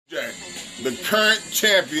the current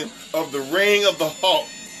champion of the Ring of the Hawk.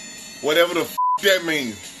 Whatever the that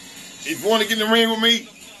means. If you want to get in the ring with me,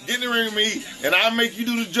 get in the ring with me, and I'll make you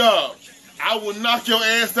do the job. I will knock your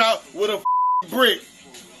ass out with a brick.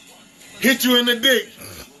 Hit you in the dick.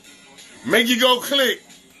 Make you go click.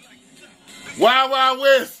 Wild Wild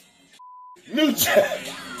West. New Jack.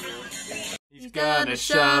 He's gonna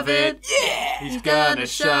shove it. Yeah! He's gonna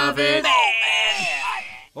shove it.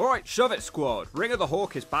 Alright, shove it squad. Ring of the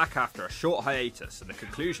Hawk is back after a short hiatus and the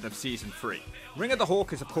conclusion of season 3. Ring of the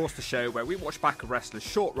Hawk is of course the show where we watch back a wrestler's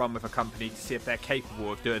short run with a company to see if they're capable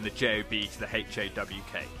of doing the JOB to the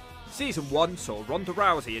HAWK. Season 1 saw Ronda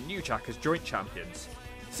Rousey and New Jack as joint champions.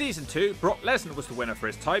 Season 2, Brock Lesnar was the winner for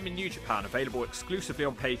his time in New Japan, available exclusively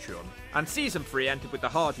on Patreon. And Season 3 ended with the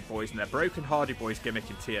Hardy Boys and their broken Hardy Boys gimmick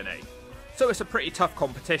in TNA. So it's a pretty tough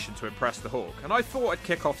competition to impress the Hawk, and I thought I'd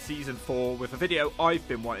kick off Season 4 with a video I've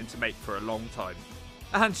been wanting to make for a long time.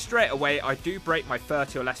 And straight away I do break my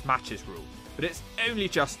 30 or less matches rule, but it's only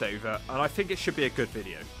just over and I think it should be a good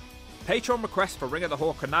video. Patreon requests for Ring of the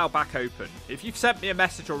Hawk are now back open. If you've sent me a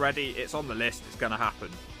message already, it's on the list, it's gonna happen.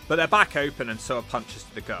 But they're back open and so are punches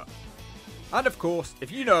to the gut. And of course,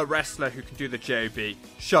 if you know a wrestler who can do the JOB,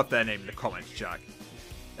 shove their name in the comments, Jack.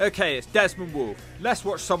 Okay, it's Desmond Wolfe. Let's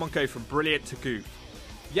watch someone go from brilliant to goof.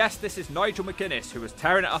 Yes, this is Nigel Mcguiness, who was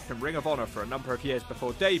tearing it up in Ring of Honor for a number of years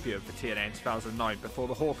before debuting for TNA in 2009, before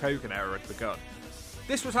the Hulk Hogan era had begun.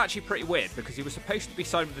 This was actually pretty weird because he was supposed to be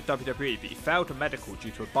signed with the WWE, but he failed a medical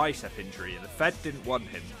due to a bicep injury and the Fed didn't want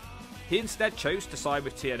him. He instead chose to sign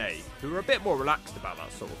with TNA, who were a bit more relaxed about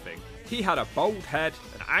that sort of thing. He had a bold head,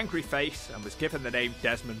 an angry face, and was given the name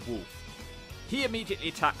Desmond Wolfe. He immediately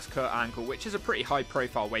attacks Kurt Angle, which is a pretty high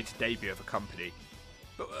profile way to debut of a company.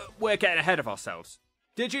 But we're getting ahead of ourselves.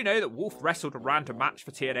 Did you know that Wolfe wrestled a random match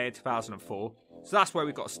for TNA in 2004? So that's where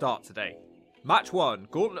we got to start today. Match 1,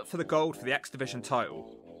 Gauntlet for the Gold for the X Division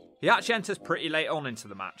title. He actually enters pretty late on into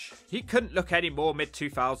the match. He couldn't look any more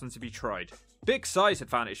mid-2000s if he tried. Big size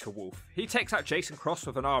advantage for Wolfe. He takes out Jason Cross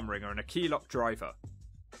with an arm wringer and a key lock driver.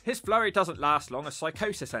 His flurry doesn't last long as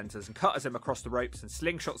Psychosis enters and cutters him across the ropes and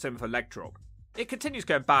slingshots him with a leg drop. It continues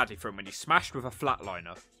going badly for him when he's smashed with a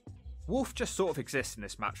flatliner. Wolfe just sort of exists in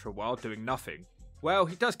this match for a while, doing nothing. Well,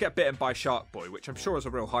 he does get bitten by Shark Boy, which I'm sure is a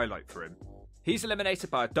real highlight for him. He's eliminated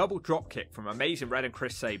by a double dropkick from Amazing Red and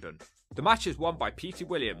Chris Sabin. The match is won by Petey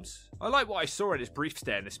Williams. I like what I saw in his brief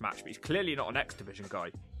stay in this match, but he's clearly not an X Division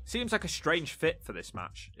guy. Seems like a strange fit for this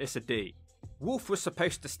match. It's a D. Wolfe was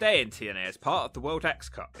supposed to stay in TNA as part of the World X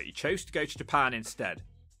Cup, but he chose to go to Japan instead.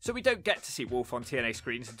 So we don't get to see Wolfe on TNA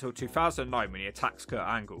screens until 2009 when he attacks Kurt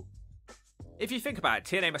Angle. If you think about it,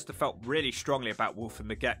 TNA must have felt really strongly about Wolfe from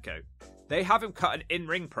the get-go. They have him cut an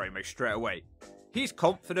in-ring promo straight away. He's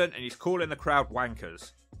confident and he's calling the crowd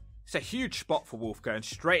wankers. It's a huge spot for Wolfe going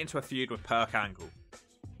straight into a feud with Kurt Angle.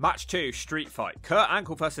 Match 2, Street Fight, Kurt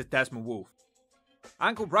Angle vs Desmond Wolfe.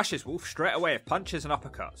 Angle rushes Wolfe straight away with punches and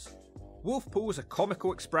uppercuts. Wolfe pulls a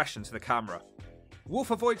comical expression to the camera.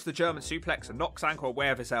 Wolfe avoids the German suplex and knocks Angle away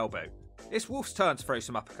with his elbow. It's Wolfe's turn to throw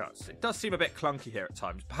some uppercuts. It does seem a bit clunky here at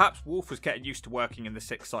times. Perhaps Wolfe was getting used to working in the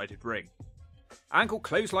six-sided ring. Angle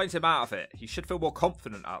clotheslines him out of it. He should feel more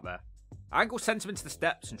confident out there. Angle sends him into the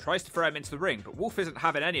steps and tries to throw him into the ring, but Wolfe isn't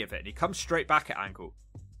having any of it and he comes straight back at Angle.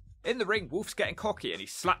 In the ring, Wolfe's getting cocky and he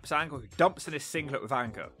slaps Angle, who dumps in his singlet with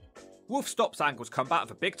anger. Wolfe stops Angle's comeback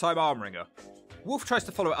with a big-time arm wringer. Wolfe tries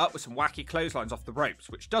to follow it up with some wacky clotheslines off the ropes,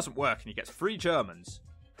 which doesn't work and he gets 3 Germans.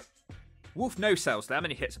 Wolfe no-sells them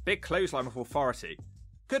and he hits a big clothesline with authority.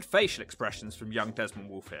 Good facial expressions from young Desmond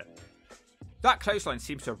Wolfe here. That clothesline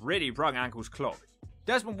seems to have really wrung Angle's clock.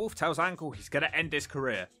 Desmond Wolfe tells Angle he's going to end his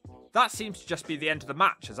career. That seems to just be the end of the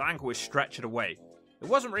match as Angle is stretchered away. It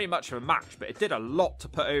wasn't really much of a match, but it did a lot to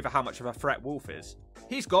put over how much of a threat Wolfe is.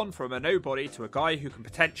 He's gone from a nobody to a guy who can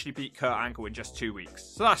potentially beat Kurt Angle in just 2 weeks,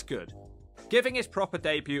 so that's good. Giving his proper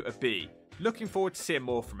debut a B. Looking forward to seeing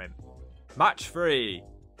more from him. Match 3.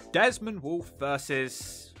 Desmond Wolfe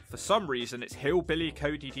versus, for some reason, it's Hillbilly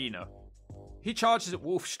Cody Deaner. He charges at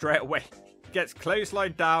Wolfe straight away, gets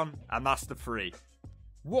clotheslined down, and that's the 3.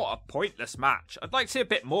 What a pointless match. I'd like to see a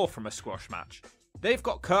bit more from a squash match. They've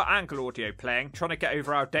got Kurt Angle audio playing, trying to get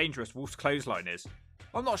over how dangerous Wolfe's clothesline is.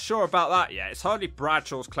 I'm not sure about that yet, it's hardly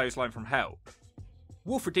Bradshaw's clothesline from hell.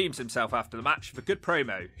 Wolfe redeems himself after the match with a good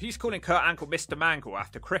promo. He's calling Kurt Angle Mr. Mangle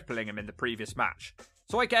after crippling him in the previous match.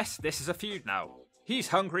 So I guess this is a feud now. He's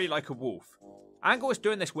hungry like a wolf. Angle is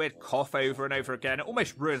doing this weird cough over and over again, it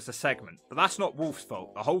almost ruins the segment, but that's not Wolfe's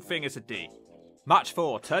fault, the whole thing is a D. Match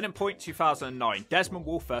 4, Turning Point 2009, Desmond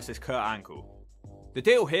Wolfe vs Kurt Angle. The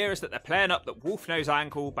deal here is that they're playing up that Wolfe knows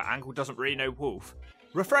Angle, but Angle doesn't really know Wolfe.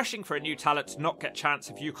 Refreshing for a new talent to not get chance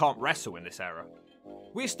if you can't wrestle in this era.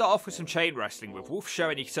 We start off with some chain wrestling with Wolfe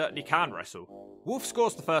showing he certainly can wrestle. Wolfe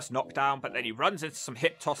scores the first knockdown, but then he runs into some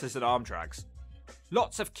hip tosses and arm drags.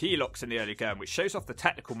 Lots of key locks in the early game, which shows off the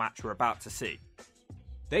technical match we're about to see.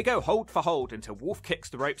 They go hold for hold until Wolfe kicks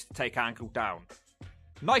the ropes to take Angle down.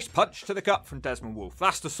 Nice punch to the gut from Desmond Wolfe,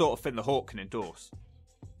 that's the sort of thing the Hawk can endorse.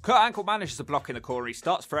 Kurt Angle manages a block in the corner, he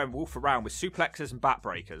starts throwing Wolfe around with suplexes and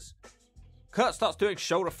backbreakers. Kurt starts doing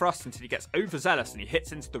shoulder thrusts until he gets overzealous and he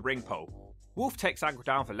hits into the ring pole. Wolfe takes Angle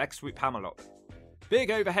down for leg sweep hammerlock.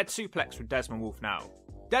 Big overhead suplex from Desmond Wolfe now.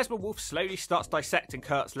 Desmond Wolfe slowly starts dissecting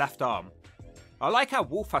Kurt's left arm. I like how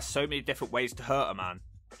Wolfe has so many different ways to hurt a man.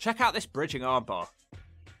 Check out this bridging armbar.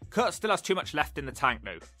 Kurt still has too much left in the tank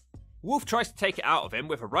though. Wolfe tries to take it out of him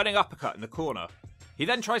with a running uppercut in the corner. He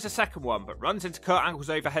then tries a second one but runs into Kurt Angle's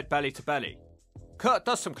overhead belly to belly. Kurt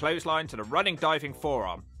does some clotheslines and a running diving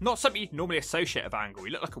forearm. Not something you'd normally associate with Angle,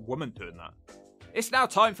 he looked like a woman doing that. It's now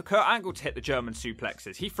time for Kurt Angle to hit the German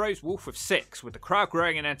suplexes. He throws Wolfe with 6, with the crowd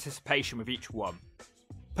growing in anticipation with each one.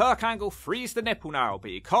 Perk Angle frees the nipple now,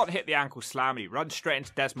 but he can't hit the ankle slam and he runs straight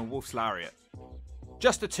into Desmond Wolfe's lariat.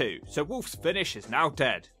 Just a 2, so Wolfe's finish is now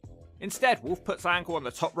dead. Instead, Wolfe puts Angle on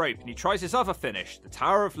the top rope and he tries his other finish, the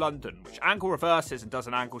Tower of London, which Angle reverses and does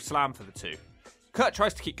an Angle slam for the 2. Kurt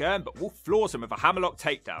tries to keep going, but Wolfe floors him with a hammerlock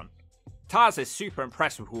takedown. Taz is super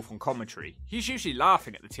impressed with Wolfe on commentary. He's usually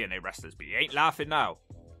laughing at the TNA wrestlers, but he ain't laughing now.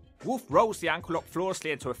 Wolfe rolls the ankle lock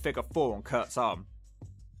flawlessly into a figure 4 on Kurt's arm.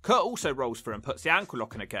 Kurt also rolls through and puts the ankle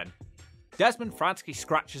lock in again. Desmond frantically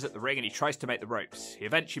scratches at the ring and he tries to make the ropes. He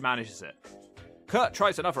eventually manages it. Kurt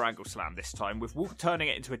tries another Angle slam this time, with Wolfe turning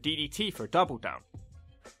it into a DDT for a double down.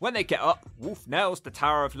 When they get up, Wolfe nails the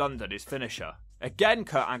Tower of London, his finisher. Again,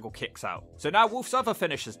 Kurt Angle kicks out, so now Wolfe's other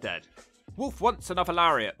finisher's dead. Wolfe wants another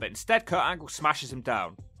lariat, but instead Kurt Angle smashes him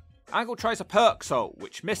down. Angle tries a perk salt,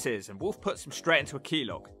 which misses, and Wolfe puts him straight into a key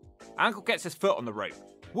lock. Angle gets his foot on the rope.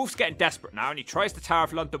 Wolfe's getting desperate now, and he tries the Tower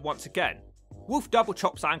of London once again. Wolfe double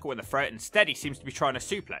chops Angle in the throat, and instead he seems to be trying a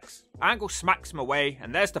suplex. Angle smacks him away,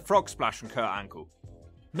 and there's the frog splash from Kurt Angle.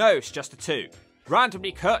 No, it's just a 2.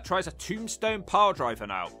 Randomly, Kurt tries a tombstone pile driver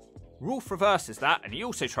now. Wolfe reverses that, and he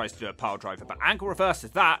also tries to do a pile driver, but Angle reverses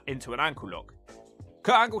that into an ankle lock.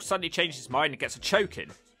 Kurt Angle suddenly changes his mind and gets a choke in.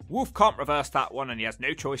 Wolfe can't reverse that one and he has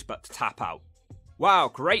no choice but to tap out. Wow,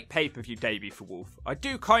 great pay-per-view debut for Wolfe. I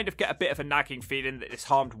do kind of get a bit of a nagging feeling that this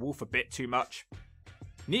harmed Wolfe a bit too much.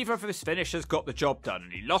 Neither of his finishers got the job done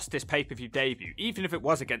and he lost his pay-per-view debut, even if it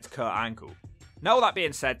was against Kurt Angle. Now all that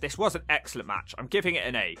being said, this was an excellent match. I'm giving it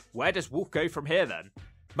an A. Where does Wolfe go from here then?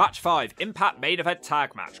 Match 5, Impact Main Event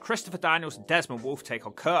Tag Match. Christopher Daniels and Desmond Wolfe take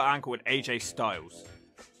on Kurt Angle and AJ Styles.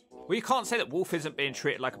 Well, you can't say that Wolfe isn't being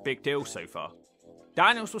treated like a big deal so far.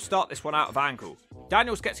 Daniels will start this one out of Angle.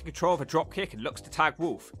 Daniels gets in control of a dropkick and looks to tag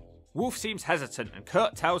Wolfe. Wolfe seems hesitant and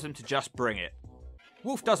Kurt tells him to just bring it.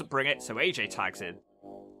 Wolfe doesn't bring it, so AJ tags in.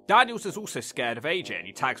 Daniels is also scared of AJ and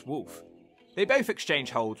he tags Wolfe. They both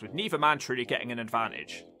exchange holds with neither man truly getting an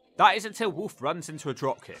advantage. That is until Wolfe runs into a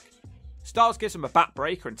dropkick. Styles gives him a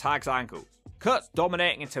backbreaker and tags Angle. Kurt's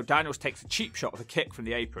dominating until Daniels takes a cheap shot with a kick from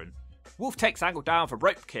the apron. Wolfe takes Angle down for a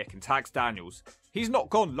rope kick and tags Daniels. He's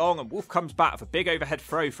not gone long and Wolfe comes back with a big overhead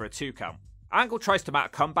throw for a 2 count. Angle tries to mount a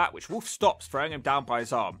comeback which Wolfe stops, throwing him down by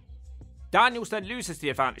his arm. Daniels then loses the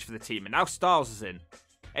advantage for the team and now Styles is in.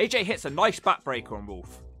 AJ hits a nice backbreaker on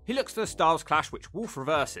Wolfe. He looks for the Styles clash which Wolfe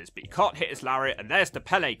reverses, but he can't hit his lariat and there's the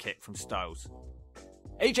Pele kick from Styles.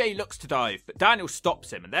 AJ looks to dive, but Daniels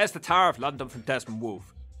stops him and there's the Tower of London from Desmond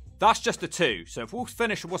Wolfe. That's just a 2, so if Wolfe's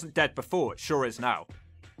finisher wasn't dead before, it sure is now.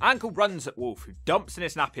 Angle runs at Wolfe, who dumps in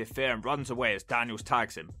his nappy of fear and runs away as Daniels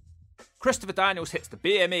tags him. Christopher Daniels hits the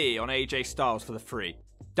BME on AJ Styles for the 3.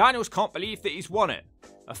 Daniels can't believe that he's won it.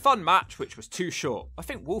 A fun match which was too short. I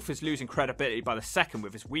think Wolfe is losing credibility by the second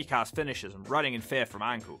with his weak ass finishes and running in fear from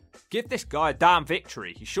Angle. Give this guy a damn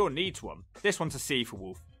victory, he sure needs one. This one's a C for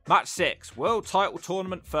Wolfe. Match 6, World Title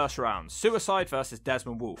Tournament first round, Suicide versus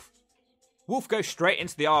Desmond Wolfe. Wolfe goes straight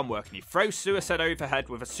into the arm work and he throws Suicide overhead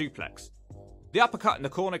with a suplex. The uppercut in the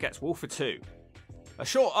corner gets Wolfe for 2. A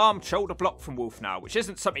short armed shoulder block from Wolfe now, which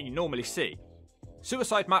isn't something you normally see.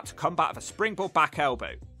 Suicide mounts a combat of a springboard back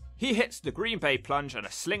elbow. He hits the Green Bay plunge and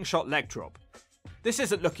a slingshot leg drop. This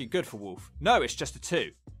isn't looking good for Wolfe. No, it's just a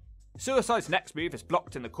 2. Suicide's next move is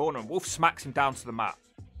blocked in the corner and Wolfe smacks him down to the mat.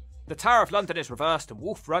 The Tower of London is reversed and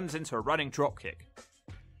Wolfe runs into a running dropkick.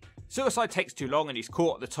 Suicide takes too long and he's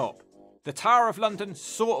caught at the top. The Tower of London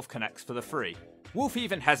sort of connects for the 3. Wolfe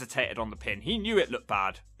even hesitated on the pin, he knew it looked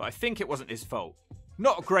bad, but I think it wasn't his fault.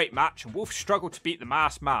 Not a great match and Wolfe struggled to beat the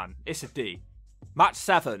masked man, it's a D. Match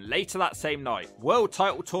 7, later that same night, World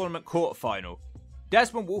Title Tournament quarterfinal.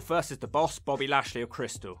 Desmond Wolfe versus the boss, Bobby Lashley of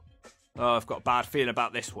Crystal. Oh, I've got a bad feeling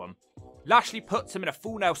about this one. Lashley puts him in a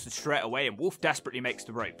full Nelson straight away and Wolfe desperately makes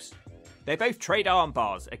the ropes. They both trade arm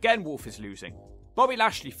bars, again Wolfe is losing. Bobby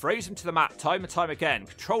Lashley throws him to the mat time and time again,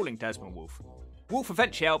 controlling Desmond Wolfe. Wolfe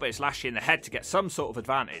eventually elbows Lashley in the head to get some sort of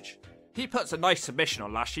advantage. He puts a nice submission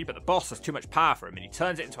on Lashley, but the boss has too much power for him and he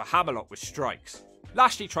turns it into a hammerlock with strikes.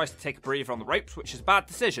 Lashley tries to take a breather on the ropes, which is a bad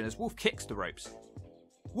decision as Wolfe kicks the ropes.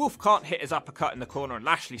 Wolfe can't hit his uppercut in the corner and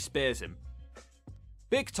Lashley spears him.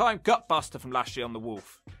 Big time gutbuster from Lashley on the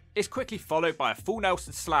Wolfe. It's quickly followed by a full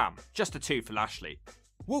Nelson slam, just a 2 for Lashley.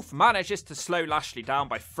 Wolfe manages to slow Lashley down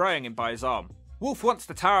by throwing him by his arm. Wolfe wants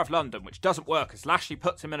the Tower of London, which doesn't work as Lashley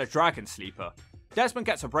puts him in a dragon sleeper. Desmond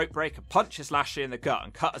gets a rope break and punches Lashley in the gut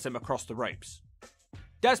and cutters him across the ropes.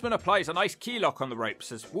 Desmond applies a nice key lock on the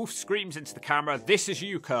ropes as Wolfe screams into the camera, "This is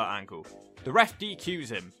you, Kurt Angle." The ref DQs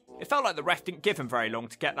him. It felt like the ref didn't give him very long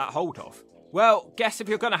to get that hold off. Well, guess if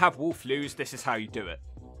you're going to have Wolfe lose, this is how you do it.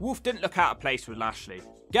 Wolfe didn't look out of place with Lashley.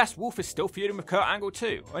 Guess Wolfe is still feuding with Kurt Angle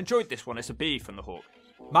too. I enjoyed this one, it's a B from the Hawk.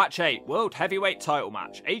 Match 8, World Heavyweight title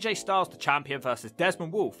match. AJ Styles the champion versus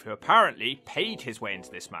Desmond Wolfe, who apparently paid his way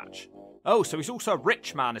into this match. Oh, so he's also a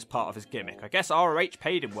rich man as part of his gimmick. I guess ROH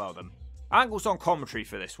paid him well then. Angle's on commentary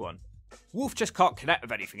for this one. Wolfe just can't connect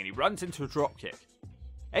with anything and he runs into a dropkick.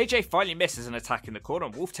 AJ finally misses an attack in the corner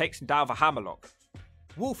and Wolfe takes him down for hammerlock.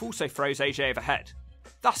 Wolfe also throws AJ overhead.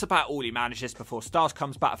 That's about all he manages before Styles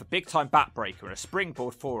comes back with a big time backbreaker and a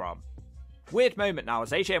springboard forearm. Weird moment now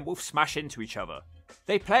as AJ and Wolfe smash into each other.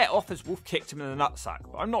 They play it off as Wolfe kicked him in the nutsack,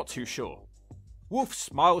 but I'm not too sure. Wolfe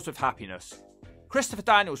smiles with happiness. Christopher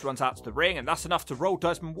Daniels runs out to the ring and that's enough to roll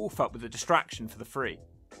Desmond Wolfe up with a distraction for the 3.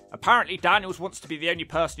 Apparently Daniels wants to be the only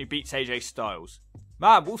person who beats AJ Styles.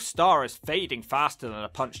 Man, Wolfe's star is fading faster than a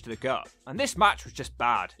punch to the gut, and this match was just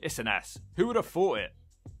bad, it's an S. Who would have thought it?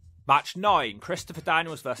 Match 9, Christopher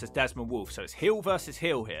Daniels versus Desmond Wolfe, so it's heel versus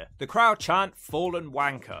heel here. The crowd chant, "Fallen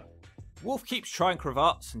wanker." Wolfe keeps trying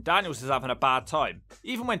cravats and Daniels is having a bad time.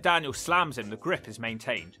 Even when Daniels slams him, the grip is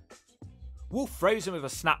maintained. Wolfe throws him with a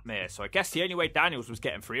snapmare, so I guess the only way Daniels was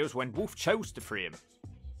getting free was when Wolfe chose to free him.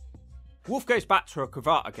 Wolfe goes back to a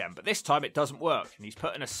cravat again, but this time it doesn't work and he's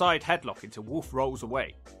put in a side headlock until Wolfe rolls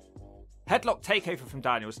away. Headlock takeover from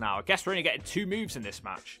Daniels now. I guess we're only getting 2 moves in this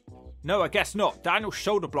match. No, I guess not. Daniels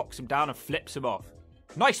shoulder blocks him down and flips him off.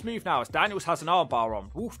 Nice move now as Daniels has an armbar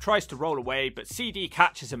on. Wolfe tries to roll away, but CD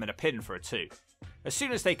catches him in a pin for a 2. As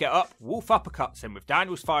soon as they get up, Wolfe uppercuts him with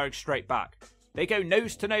Daniels firing straight back. They go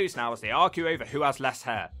nose to nose now as they argue over who has less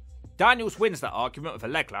hair. Daniels wins that argument with a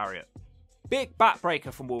leg lariat. Big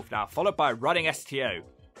backbreaker from Wolfe now, followed by a running STO.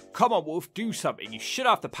 Come on Wolfe, do something, you should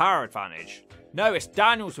have the power advantage. No, it's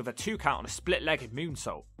Daniels with a 2 count on a split-legged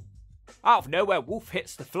moonsault. Out of nowhere, Wolfe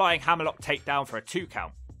hits the flying hammerlock takedown for a 2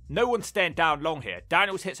 count. No one's staying down long here.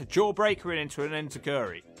 Daniels hits a jawbreaker and into an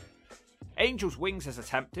enziguri. Angel's wings is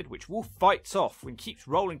attempted, which Wolfe fights off and keeps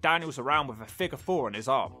rolling Daniels around with a figure 4 on his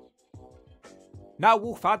arm. Now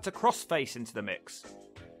Wolfe adds a crossface into the mix.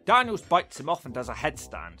 Daniels bites him off and does a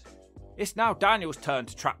headstand. It's now Daniels' turn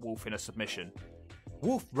to trap Wolfe in a submission.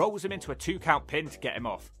 Wolfe rolls him into a 2 count pin to get him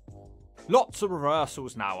off. Lots of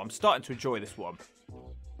reversals now, I'm starting to enjoy this one.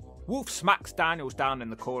 Wolfe smacks Daniels down in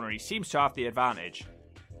the corner and he seems to have the advantage.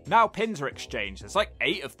 Now pins are exchanged, there's like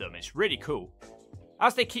 8 of them, it's really cool.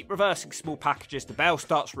 As they keep reversing small packages, the bell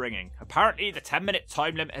starts ringing. Apparently the 10-minute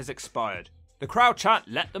time limit has expired. The crowd chant,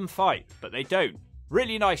 "Let them fight," but they don't.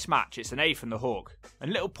 Really nice match, it's an A from the Hawk.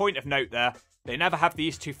 And little point of note there, they never have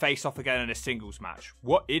these 2 face off again in a singles match.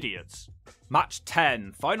 What idiots. Match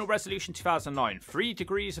 10, Final Resolution 2009, 3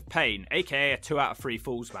 Degrees of Pain, aka a 2 out of 3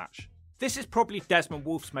 falls match. This is probably Desmond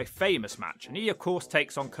Wolfe's most famous match, and he of course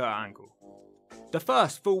takes on Kurt Angle. The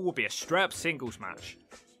first fall will be a straight up singles match.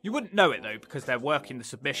 You wouldn't know it though because they're working the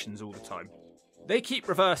submissions all the time. They keep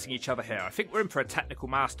reversing each other here, I think we're in for a technical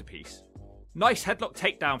masterpiece. Nice headlock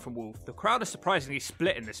takedown from Wolfe, the crowd is surprisingly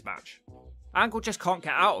split in this match. Angle just can't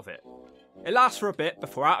get out of it. It lasts for a bit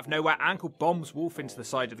before out of nowhere Angle bombs Wolfe into the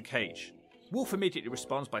side of the cage. Wolfe immediately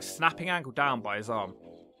responds by snapping Angle down by his arm.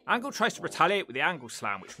 Angle tries to retaliate with the Angle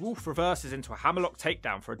slam, which Wolfe reverses into a hammerlock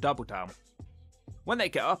takedown for a double down. When they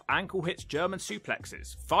get up, Angle hits German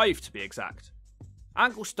suplexes, 5 to be exact.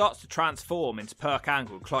 Angle starts to transform into Perk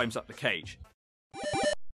Angle and climbs up the cage.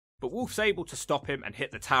 But Wolfe's able to stop him and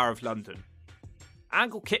hit the Tower of London.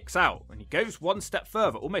 Angle kicks out and he goes 1 step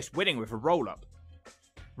further, almost winning with a roll-up.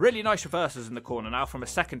 Really nice reversals in the corner now from a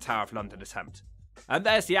second Tower of London attempt. And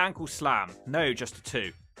there's the Angle slam, no, just a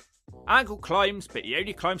 2. Angle climbs, but he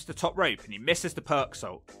only climbs the top rope and he misses the Perk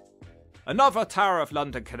salt. Another Tower of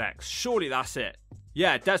London connects, surely that's it.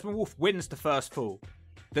 Yeah, Desmond Wolfe wins the first fall.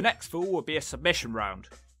 The next fall will be a submission round.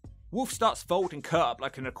 Wolfe starts folding Kurt up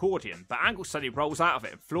like an accordion, but Angle suddenly rolls out of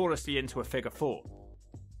it and flawlessly into a figure 4.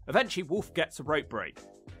 Eventually Wolfe gets a rope break.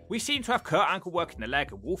 We seem to have Kurt Angle working the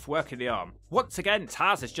leg and Wolfe working the arm. Once again,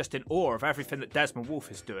 Taz is just in awe of everything that Desmond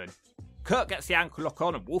Wolfe is doing. Kurt gets the ankle lock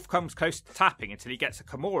on and Wolfe comes close to tapping until he gets a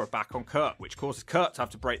Kimura back on Kurt, which causes Kurt to have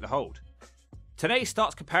to break the hold. Tenay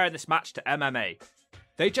starts comparing this match to MMA.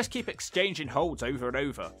 They just keep exchanging holds over and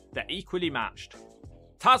over. They're equally matched.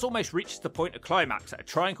 Taz almost reaches the point of climax at a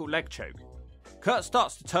triangle leg choke. Kurt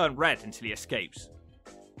starts to turn red until he escapes.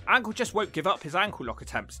 Angle just won't give up his ankle lock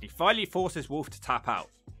attempts and he finally forces Wolfe to tap out.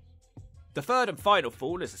 The third and final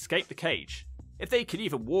fall is escape the cage. If they can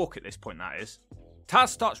even walk at this point, that is. Taz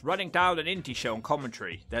starts running down an indie show on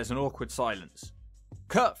commentary. There's an awkward silence.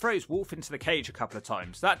 Kurt throws Wolfe into the cage a couple of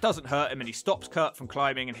times. That doesn't hurt him and he stops Kurt from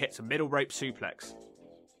climbing and hits a middle rope suplex.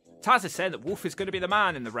 Taz is saying that Wolfe is going to be the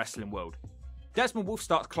man in the wrestling world. Desmond Wolfe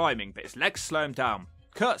starts climbing, but his legs slow him down.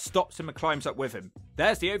 Kurt stops him and climbs up with him.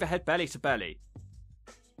 There's the overhead belly to belly.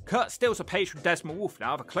 Kurt steals a page from Desmond Wolfe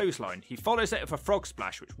now of a clothesline. He follows it with a frog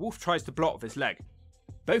splash, which Wolfe tries to block with his leg.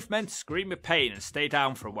 Both men scream with pain and stay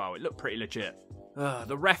down for a while. It looked pretty legit.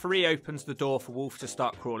 The referee opens the door for Wolfe to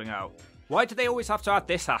start crawling out. Why do they always have to add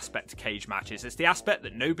this aspect to cage matches? It's the aspect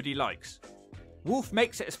that nobody likes. Wolfe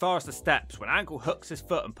makes it as far as the steps when Angle hooks his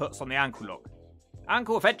foot and puts on the ankle lock.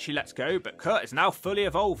 Angle eventually lets go, but Kurt is now fully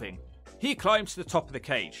evolving. He climbs to the top of the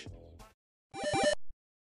cage.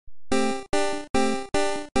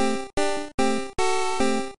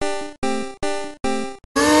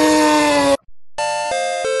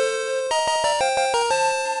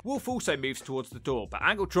 Wolfe also moves towards the door, but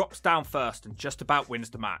Angle drops down first and just about wins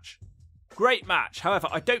the match. Great match, however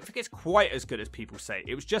I don't think it's quite as good as people say.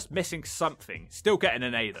 It was just missing something, still getting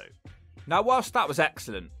an A though. Now whilst that was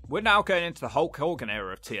excellent, we're now going into the Hulk Hogan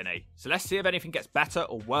era of TNA, so let's see if anything gets better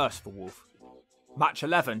or worse for Wolfe. Match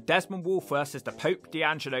 11, Desmond Wolfe versus the Pope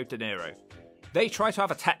D'Angelo De Niro. They try to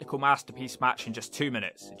have a technical masterpiece match in just 2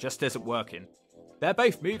 minutes, it just isn't working. They're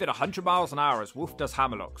both moving 100 miles an hour as Wolfe does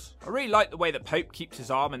hammerlocks. I really like the way that Pope keeps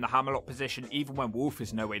his arm in the hammerlock position even when Wolfe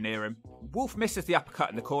is nowhere near him. Wolfe misses the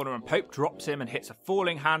uppercut in the corner and Pope drops him and hits a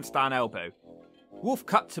falling handstand elbow. Wolfe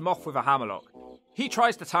cuts him off with a hammerlock. He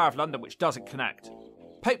tries the Tower of London which doesn't connect.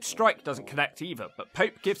 Pope's strike doesn't connect either, but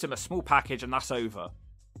Pope gives him a small package and that's over.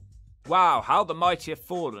 Wow, how the mighty have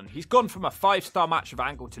fallen. He's gone from a 5-star match of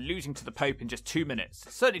Angle to losing to the Pope in just 2 minutes.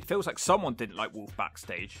 It certainly feels like someone didn't like Wolfe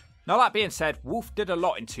backstage. Now that being said, Wolfe did a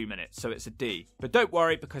lot in 2 minutes, so it's a D. But don't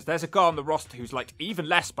worry, because there's a guy on the roster who's liked even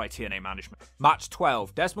less by TNA management. Match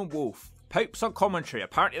 12, Desmond Wolfe. Pope's on commentary.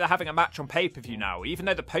 Apparently they're having a match on pay-per-view now, even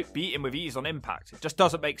though the Pope beat him with ease on Impact. It just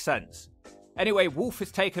doesn't make sense. Anyway, Wolfe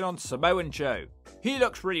is taking on Samoan Joe. He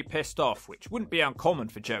looks really pissed off, which wouldn't be uncommon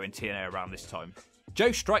for Joe in TNA around this time.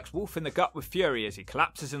 Joe strikes Wolfe in the gut with fury as he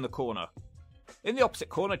collapses in the corner. In the opposite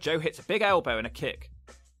corner, Joe hits a big elbow and a kick.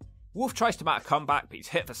 Wolfe tries to mount a comeback, but he's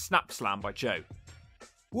hit for a snap slam by Joe.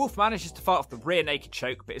 Wolfe manages to fight off the rear naked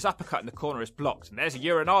choke, but his uppercut in the corner is blocked, and there's a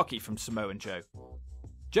Uranagi from Samoan Joe.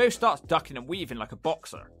 Joe starts ducking and weaving like a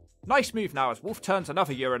boxer. Nice move now as Wolfe turns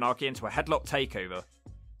another Uranagi into a headlock takeover.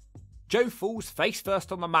 Joe falls face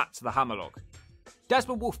first on the mat to the hammerlock.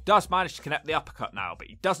 Desmond Wolfe does manage to connect the uppercut now, but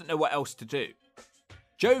he doesn't know what else to do.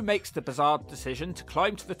 Joe makes the bizarre decision to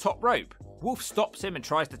climb to the top rope. Wolfe stops him and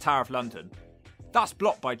tries the Tower of London. That's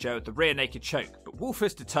blocked by Joe at the rear naked choke, but Wolfe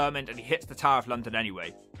is determined and he hits the Tower of London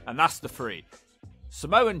anyway, and that's the 3.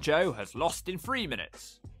 Samoan Joe has lost in 3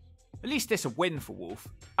 minutes. At least it's a win for Wolfe.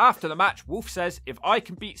 After the match, Wolfe says, "If I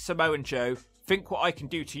can beat Samoan Joe, think what I can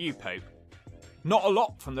do to you, Pope." Not a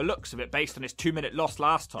lot from the looks of it based on his 2-minute loss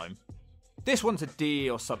last time. This one's a D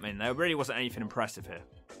or something, there really wasn't anything impressive here.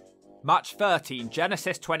 Match 13,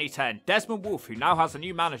 Genesis 2010, Desmond Wolfe, who now has a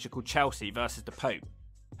new manager called Chelsea, versus the Pope.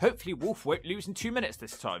 Hopefully Wolfe won't lose in 2 minutes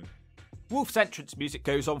this time. Wolfe's entrance music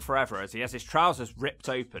goes on forever as he has his trousers ripped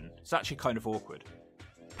open. It's actually kind of awkward.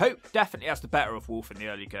 Pope definitely has the better of Wolfe in the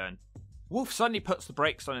early going. Wolfe suddenly puts the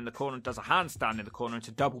brakes on in the corner and does a handstand in the corner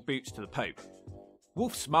into double boots to the Pope.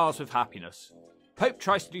 Wolfe smiles with happiness. Pope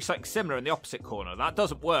tries to do something similar in the opposite corner. That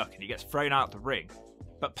doesn't work and he gets thrown out of the ring.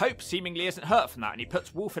 But Pope seemingly isn't hurt from that and he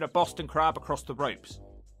puts Wolfe in a Boston Crab across the ropes.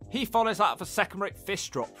 He follows that with a second rope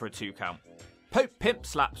fist drop for a 2 count. Pope pimp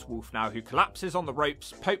slaps Wolfe now, who collapses on the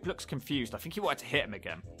ropes. Pope looks confused. I think he wanted to hit him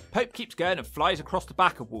again. Pope keeps going and flies across the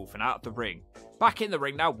back of Wolfe and out of the ring. Back in the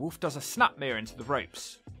ring now, Wolfe does a snap mirror into the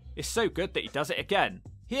ropes. It's so good that he does it again.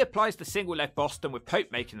 He applies the single leg Boston with Pope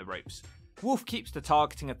making the ropes. Wolfe keeps the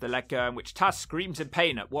targeting of the leg going, which Taz screams in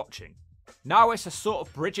pain at watching. Now it's a sort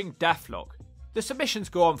of bridging deathlock. The submissions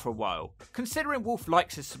go on for a while. Considering Wolfe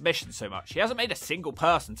likes his submission so much, he hasn't made a single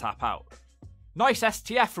person tap out. Nice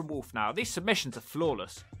STF from Wolfe now, these submissions are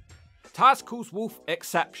flawless. Taz calls Wolfe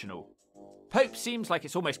exceptional. Pope seems like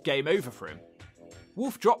it's almost game over for him.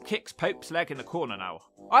 Wolfe drop kicks Pope's leg in the corner now.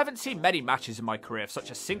 I haven't seen many matches in my career of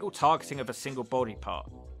such a single targeting of a single body part,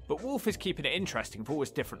 but Wolfe is keeping it interesting for all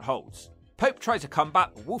his different holds. Pope tries a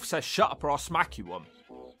comeback, but Wolfe says shut up or I'll smack you one.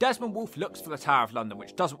 Desmond Wolfe looks for the Tower of London,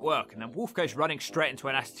 which doesn't work, and then Wolfe goes running straight into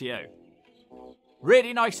an STO.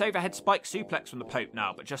 Really nice overhead spike suplex from the Pope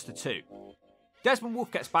now, but just a 2. Desmond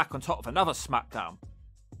Wolfe gets back on top of another smackdown.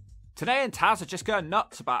 Tenay and Taz are just going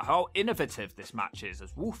nuts about how innovative this match is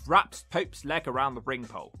as Wolfe wraps Pope's leg around the ring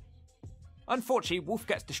pole. Unfortunately, Wolfe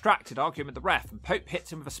gets distracted arguing with the ref and Pope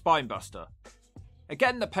hits him with a spine buster.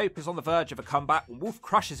 Again, the Pope is on the verge of a comeback when Wolfe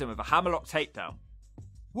crushes him with a hammerlock takedown.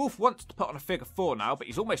 Wolfe wants to put on a figure 4 now, but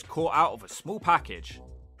he's almost caught out of a small package.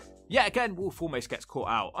 Yet again, Wolfe almost gets caught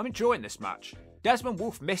out. I'm enjoying this match. Desmond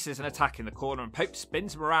Wolfe misses an attack in the corner and Pope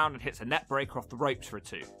spins him around and hits a net breaker off the ropes for a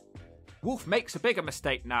 2. Wolfe makes a bigger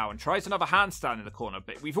mistake now and tries another handstand in the corner,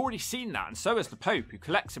 but we've already seen that, and so has the Pope, who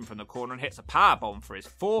collects him from the corner and hits a powerbomb for his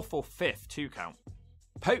 4th or 5th 2 count.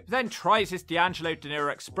 Pope then tries his D'Angelo De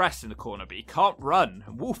Niro Express in the corner, but he can't run,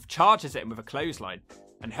 and Wolfe charges at him with a clothesline.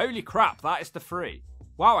 And holy crap, that is the 3.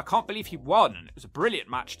 Wow, I can't believe he won, and it was a brilliant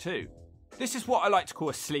match too. This is what I like to call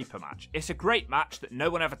a sleeper match. It's a great match that no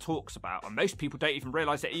one ever talks about, and most people don't even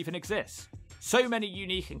realise it even exists. So many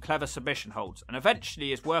unique and clever submission holds, and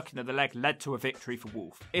eventually his working of the leg led to a victory for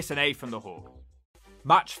Wolfe. It's an A from the Hawk.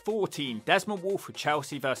 Match 14, Desmond Wolfe with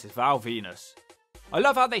Chelsea vs Val Venis. I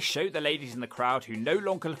love how they show the ladies in the crowd who no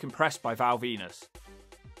longer look impressed by Val Venis.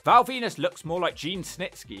 Val Venis looks more like Gene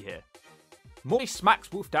Snitsky here. Morley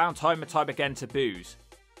smacks Wolfe down time and time again to boos.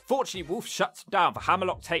 Fortunately, Wolfe shuts him down for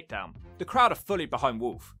hammerlock takedown. The crowd are fully behind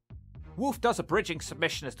Wolfe. Wolfe does a bridging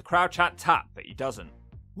submission as the crowd chant tap, but he doesn't.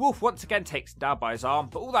 Wolfe once again takes him down by his arm,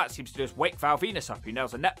 but all that seems to do is wake Val Venis up, who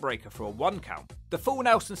nails a net breaker for a 1 count. The full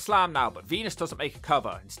Nelson slam now, but Venis doesn't make a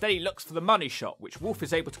cover. Instead, he looks for the money shot, which Wolfe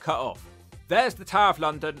is able to cut off. There's the Tower of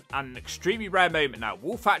London, and an extremely rare moment now.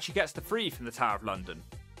 Wolfe actually gets the 3 from the Tower of London.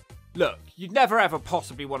 Look, you'd never ever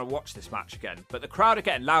possibly want to watch this match again, but the crowd are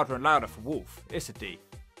getting louder and louder for Wolfe. It's a D.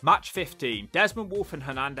 Match 15, Desmond Wolfe and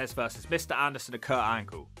Hernandez vs Mr. Anderson and Kurt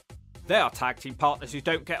Angle. They are tag team partners who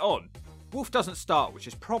don't get on. Wolfe doesn't start, which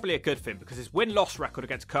is probably a good thing because his win-loss record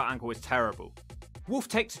against Kurt Angle is terrible. Wolfe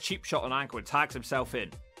takes a cheap shot on Angle and tags himself in.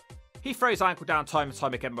 He throws Angle down time and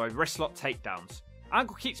time again by wristlock takedowns.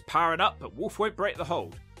 Angle keeps powering up, but Wolfe won't break the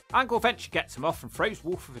hold. Angle eventually gets him off and throws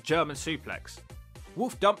Wolfe with a German suplex.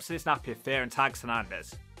 Wolfe dumps in his nappy of fear and tags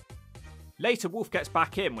Hernandez. Later, Wolfe gets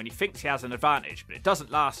back in when he thinks he has an advantage, but it doesn't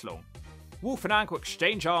last long. Wolfe and Angle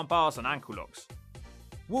exchange arm bars and ankle locks.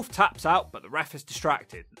 Wolfe taps out, but the ref is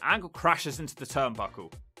distracted, and Angle crashes into the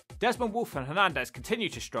turnbuckle. Desmond Wolfe and Hernandez continue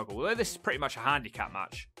to struggle, although this is pretty much a handicap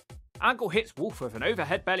match. Angle hits Wolfe with an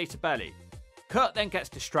overhead belly to belly. Kurt then gets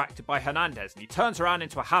distracted by Hernandez, and he turns around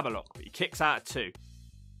into a hammerlock, but he kicks out at 2.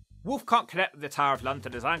 Wolfe can't connect with the Tower of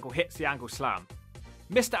London as Angle hits the Angle slam.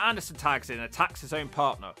 Mr. Anderson tags in and attacks his own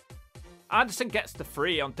partner. Anderson gets the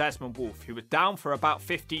 3 on Desmond Wolfe, who was down for about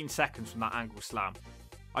 15 seconds from that Angle slam.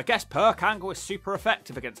 I guess Perk Angle is super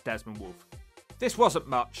effective against Desmond Wolfe. This wasn't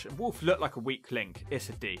much, and Wolfe looked like a weak link. It's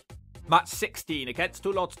a D. Match 16, against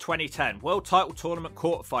all odds 2010, World Title Tournament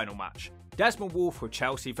quarterfinal match. Desmond Wolfe with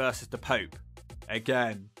Chelsea versus the Pope.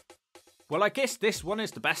 Again. Well, I guess this one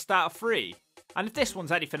is the best out of 3. And if this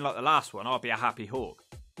one's anything like the last one, I'll be a happy hawk.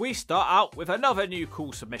 We start out with another new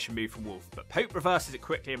cool submission move from Wolfe, but Pope reverses it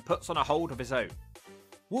quickly and puts on a hold of his own.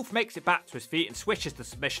 Wolfe makes it back to his feet and switches the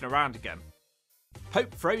submission around again.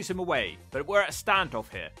 Pope throws him away, but we're at a standoff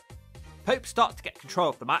here. Pope starts to get control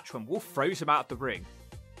of the match when Wolfe throws him out of the ring.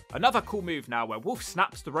 Another cool move now where Wolfe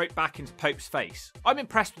snaps the rope back into Pope's face. I'm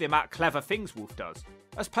impressed with the amount of clever things Wolfe does.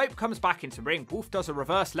 As Pope comes back into the ring, Wolfe does a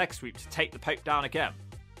reverse leg sweep to take the Pope down again.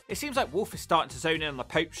 It seems like Wolfe is starting to zone in on the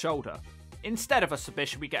Pope's shoulder. Instead of a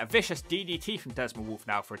submission, we get a vicious DDT from Desmond Wolfe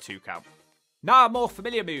now for a 2 count. Now a more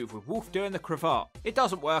familiar move with Wolfe doing the cravat. It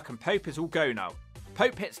doesn't work and Pope is all go now.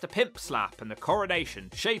 Pope hits the pimp slap and the coronation,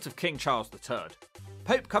 shades of King Charles III.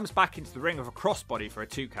 Pope comes back into the ring with a crossbody for a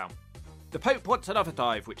 2 count. The Pope wants another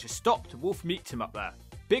dive, which is stopped and Wolfe meets him up there.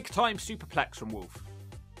 Big time superplex from Wolfe.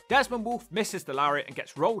 Desmond Wolfe misses the lariat and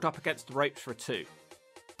gets rolled up against the ropes for a 2.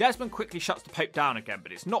 Desmond quickly shuts the Pope down again,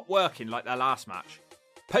 but it's not working like their last match.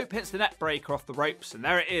 Pope hits the net breaker off the ropes, and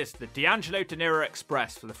there it is, the D'Angelo De Niro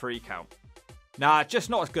Express for the 3 count. Nah, just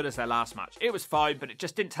not as good as their last match. It was fine, but it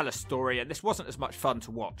just didn't tell a story, and this wasn't as much fun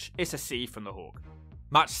to watch. It's a C from the Hawk.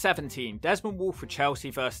 Match 17, Desmond Wolfe with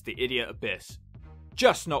Chelsea versus the Idiot Abyss.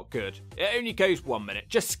 Just not good. It only goes 1 minute.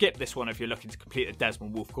 Just skip this one if you're looking to complete a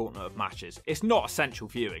Desmond Wolfe gauntlet of matches. It's not essential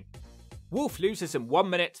viewing. Wolfe loses in 1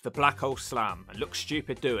 minute to the Black Hole Slam and looks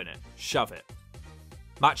stupid doing it. Shove it.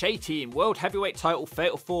 Match 18, World Heavyweight Title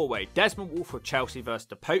Fatal 4-Way, Desmond Wolfe with Chelsea versus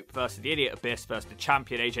the Pope versus the Idiot Abyss versus the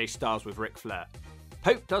champion AJ Styles with Ric Flair.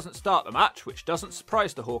 Pope doesn't start the match, which doesn't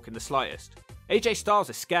surprise the Hawk in the slightest. AJ Styles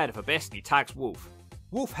is scared of Abyss and he tags Wolfe.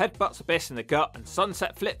 Wolfe headbutts Abyss in the gut and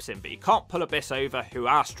Sunset flips him, but he can't pull Abyss over, who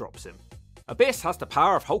ass drops him. Abyss has the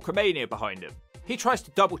power of Hulkamania behind him. He tries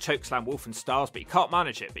to double chokeslam Wolfe and Styles, but he can't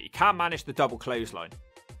manage it, but he can manage the double clothesline.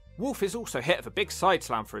 Wolfe is also hit with a big side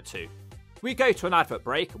slam for a 2. We go to an advert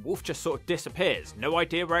break and Wolfe just sort of disappears, no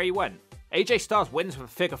idea where he went. AJ Styles wins with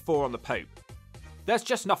a figure 4 on the Pope. There's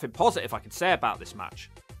just nothing positive I can say about this match.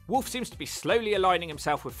 Wolfe seems to be slowly aligning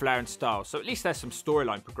himself with Flair and Styles, so at least there's some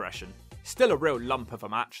storyline progression. Still a real lump of a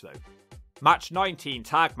match though. Match 19,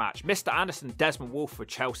 tag match, Mr. Anderson Desmond Wolfe with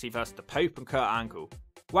Chelsea versus the Pope and Kurt Angle.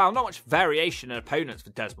 Wow, not much variation in opponents for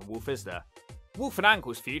Desmond Wolfe, is there? Wolfe and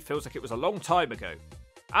Angle's feud feels like it was a long time ago.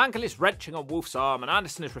 Angle is wrenching on Wolfe's arm and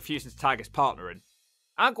Anderson is refusing to tag his partner in.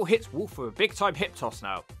 Angle hits Wolfe with a big time hip toss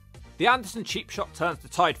now. The Anderson cheap shot turns the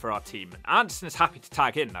tide for our team and Anderson is happy to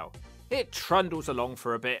tag in now. It trundles along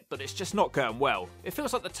for a bit, but it's just not going well. It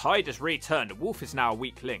feels like the tide has returned and Wolfe is now a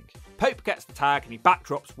weak link. Pope gets the tag and he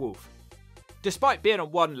backdrops Wolfe. Despite being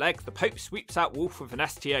on one leg, the Pope sweeps out Wolfe with an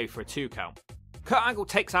STO for a 2 count. Kurt Angle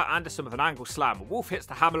takes out Anderson with an angle slam and Wolfe hits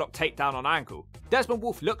the hammerlock takedown on Angle. Desmond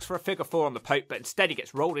Wolfe looks for a figure 4 on the Pope, but instead he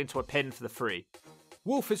gets rolled into a pin for the 3.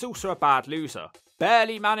 Wolfe is also a bad loser.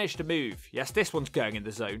 Barely managed to move. Yes, this one's going in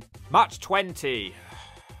the zone. Match 20.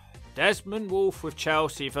 Desmond Wolfe with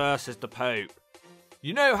Chelsea versus the Pope.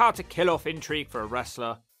 You know how to kill off intrigue for a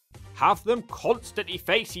wrestler. Have them constantly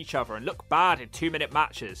face each other and look bad in 2-minute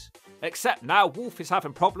matches. Except now Wolfe is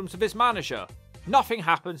having problems with his manager. Nothing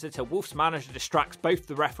happens until Wolfe's manager distracts both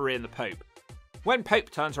the referee and the Pope. When Pope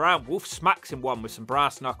turns around, Wolfe smacks him one with some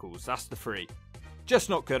brass knuckles. That's the 3. Just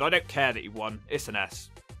not good. I don't care that he won. It's an S.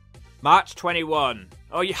 Match 21.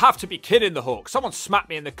 Oh, you have to be kidding, the Hawk. Someone smacked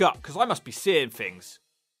me in the gut because I must be seeing things.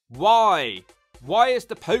 Why? Why is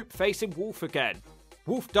the Pope facing Wolfe again?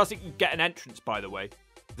 Wolfe doesn't get an entrance, by the way.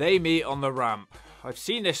 They meet on the ramp. I've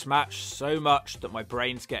seen this match so much that my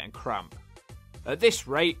brain's getting cramp. At this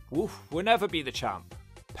rate, Wolfe will never be the champ.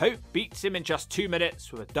 Pope beats him in just 2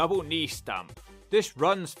 minutes with a double knee stamp. This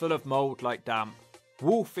run's full of mould like damp.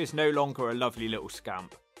 Wolfe is no longer a lovely little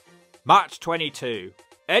scamp. Match 22.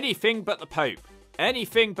 Anything but the Pope.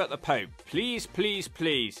 Anything but the Pope. Please, please,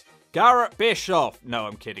 please. Garrett Bischoff. No,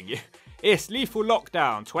 I'm kidding you. It's Lethal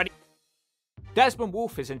Lockdown 20. Desmond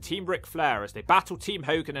Wolfe is in Team Ric Flair as they battle Team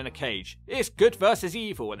Hogan in a cage. It's good versus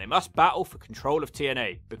evil and they must battle for control of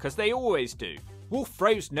TNA, because they always do. Wolfe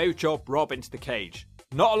throws No Job Rob into the cage.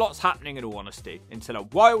 Not a lot's happening in all honesty, until a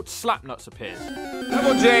wild Slapnuts appears.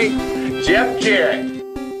 Double J, Jeff Jarrett.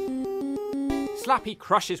 Slappy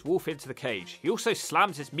crushes Wolfe into the cage. He also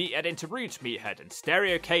slams his meathead into Rude's meathead and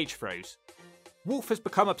stereo cage throws. Wolfe has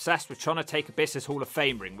become obsessed with trying to take Abyss's Hall of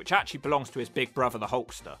Fame ring, which actually belongs to his big brother the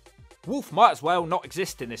Hulkster. Wolfe might as well not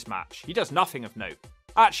exist in this match. He does nothing of note.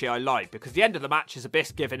 Actually, I lied, because the end of the match is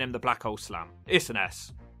Abyss giving him the Black Hole Slam. It's an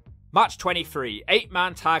S. Match 23,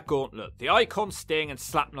 8-man tag gauntlet. The Icon, Sting and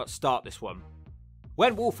Slapnuts start this one.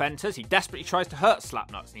 When Wolfe enters, he desperately tries to hurt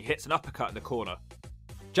Slapnuts and he hits an uppercut in the corner.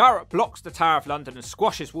 Jarrett blocks the Tower of London and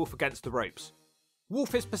squashes Wolfe against the ropes.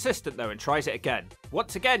 Wolfe is persistent though and tries it again.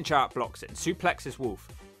 Once again Jarrett blocks it and suplexes Wolfe.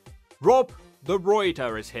 Rob the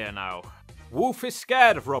Roider is here now. Wolfe is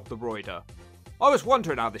scared of Rob the Roider. I was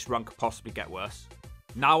wondering how this run could possibly get worse.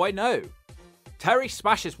 Now I know. Terry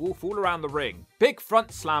smashes Wolfe all around the ring. Big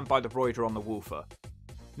front slam by the Roider on the Wolfer.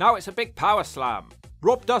 Now it's a big power slam.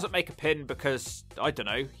 Rob doesn't make a pin because, I don't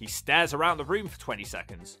know, he stares around the room for 20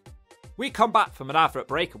 seconds. We come back from an advert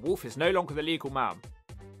break and Wolfe is no longer the legal man.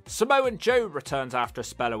 Samoan Joe returns after a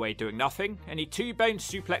spell away doing nothing, and he 2-bone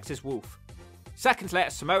suplexes Wolfe. Seconds later,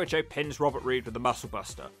 Samoa Joe pins Robert Roode with a muscle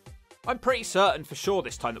buster. I'm pretty certain for sure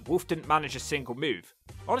this time that Wolfe didn't manage a single move.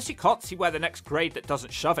 Honestly can't see where the next grade that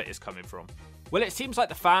doesn't shove it is coming from. Well, it seems like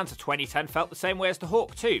the fans of 2010 felt the same way as the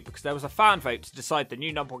Hawk too, because there was a fan vote to decide the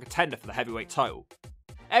new number 1 contender for the heavyweight title.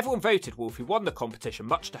 Everyone voted Wolfe, who won the competition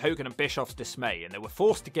much to Hogan and Bischoff's dismay, and they were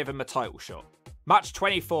forced to give him a title shot. Match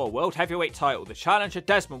 24, World Heavyweight title, the challenger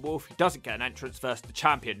Desmond Wolfe, who doesn't get an entrance, versus the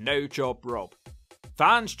champion No Job Rob.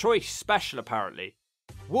 Fans' choice special apparently.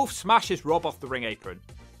 Wolfe smashes Rob off the ring apron.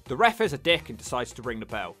 The ref is a dick and decides to ring the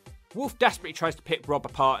bell. Wolfe desperately tries to pick Rob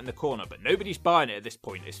apart in the corner, but nobody's buying it at this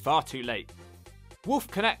point, it's far too late. Wolfe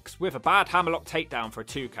connects with a bad hammerlock takedown for a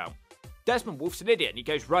 2 count. Desmond Wolfe's an idiot and he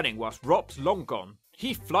goes running whilst Rob's long gone.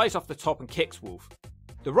 He flies off the top and kicks Wolfe.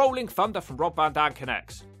 The rolling thunder from Rob Van Dam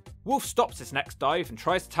connects. Wolfe stops his next dive and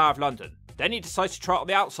tries the Tower of London. Then he decides to try it on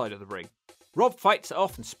the outside of the ring. Rob fights it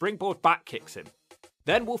off and springboard back kicks him.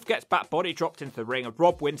 Then Wolfe gets back body dropped into the ring and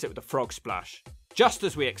Rob wins it with a frog splash. Just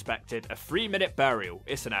as we expected, a 3-minute burial.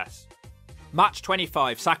 It's an S. Match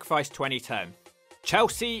 25, Sacrifice 2010.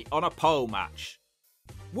 Chelsea on a pole match.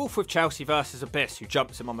 Wolfe with Chelsea versus Abyss, who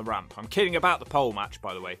jumps him on the ramp. I'm kidding about the pole match,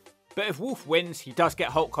 by the way. But if Wolfe wins, he does get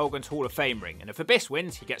Hulk Hogan's Hall of Fame ring, and if Abyss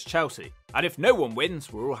wins, he gets Chelsea. And if no one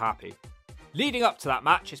wins, we're all happy. Leading up to that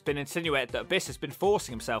match, it's been insinuated that Abyss has been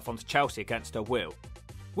forcing himself onto Chelsea against her will.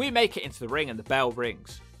 We make it into the ring and the bell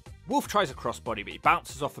rings. Wolfe tries a crossbody, but he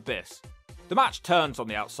bounces off Abyss. The match turns on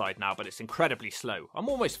the outside now, but it's incredibly slow. I'm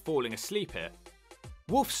almost falling asleep here.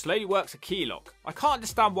 Wolfe slowly works a key lock. I can't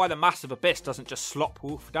understand why the massive Abyss doesn't just slop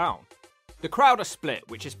Wolfe down. The crowd are split,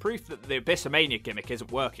 which is proof that the Abyssomania gimmick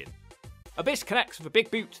isn't working. Abyss connects with a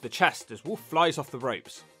big boot to the chest as Wolfe flies off the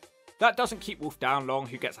ropes. That doesn't keep Wolfe down long,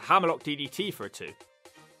 who gets a hammerlock DDT for a 2.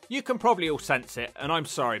 You can probably all sense it, and I'm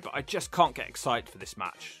sorry, but I just can't get excited for this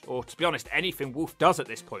match. Or to be honest, anything Wolfe does at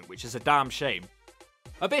this point, which is a damn shame.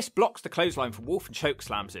 Abyss blocks the clothesline from Wolfe and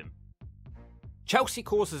chokeslams him. Chelsea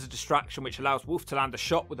causes a distraction which allows Wolfe to land a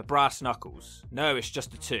shot with the brass knuckles. No, it's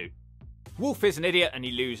just a 2. Wolfe is an idiot and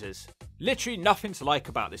he loses. Literally nothing to like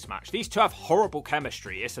about this match. These two have horrible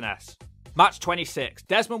chemistry, it's an S. Match 26,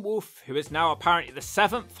 Desmond Wolfe, who is now apparently the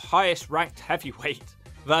 7th highest ranked heavyweight,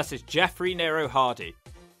 versus Jeffrey Nero Hardy.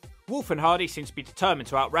 Wolfe and Hardy seem to be determined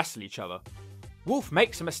to out-wrestle each other. Wolfe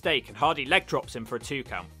makes a mistake and Hardy leg drops him for a 2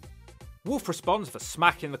 count. Wolfe responds with a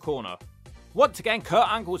smack in the corner. Once again, Kurt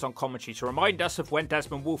Angle's on commentary to remind us of when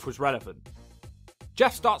Desmond Wolfe was relevant.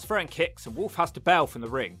 Jeff starts throwing kicks and Wolfe has to bail from the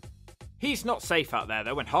ring. He's not safe out there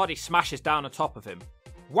though when Hardy smashes down on top of him.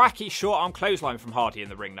 Wacky short arm clothesline from Hardy in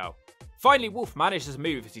the ring now. Finally, Wolfe manages a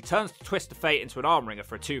move as he turns the Twist of Fate into an arm wringer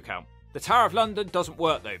for a 2 count. The Tower of London doesn't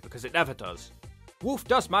work though because it never does. Wolfe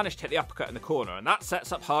does manage to hit the uppercut in the corner and that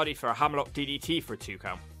sets up Hardy for a hammerlock DDT for a 2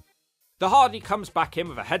 count. The Hardy comes back in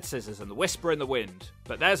with a head scissors and the whisper in the wind,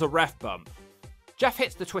 but there's a ref bump. Jeff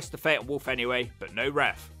hits the Twist of Fate on Wolfe anyway, but no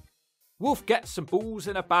ref. Wolfe gets some balls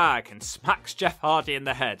in a bag and smacks Jeff Hardy in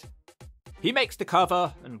the head. He makes the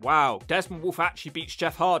cover, and wow, Desmond Wolfe actually beats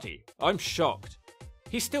Jeff Hardy. I'm shocked.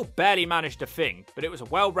 He still barely managed a thing, but it was a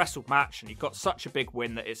well wrestled match and he got such a big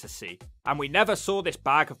win that it's a C. And we never saw this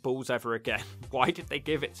bag of balls ever again. Why did they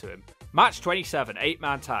give it to him? Match 27,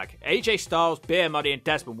 8-man tag. AJ Styles, Beer Money and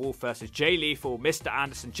Desmond Wolfe versus Jay Lethal, Mr.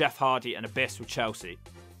 Anderson, Jeff Hardy and Abyss with Chelsea.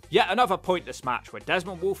 Yet another pointless match where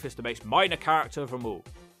Desmond Wolfe is the most minor character of them all.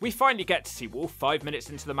 We finally get to see Wolfe 5 minutes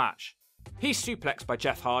into the match. He's suplexed by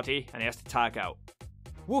Jeff Hardy and he has to tag out.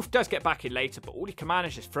 Wolfe does get back in later, but all he can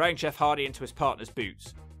manage is throwing Jeff Hardy into his partner's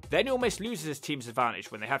boots. Then he almost loses his team's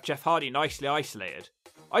advantage when they have Jeff Hardy nicely isolated.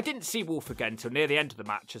 I didn't see Wolfe again until near the end of the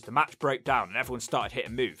match as the match broke down and everyone started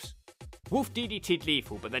hitting moves. Wolfe DDT'd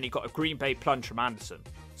Lethal, but then he got a Green Bay plunge from Anderson.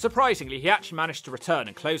 Surprisingly, he actually managed to return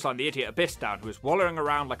and clothesline the idiot Abyss down, who was wallowing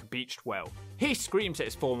around like a beached whale. He screams at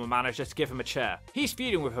his former manager to give him a chair. He's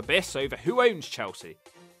feuding with Abyss over who owns Chelsea.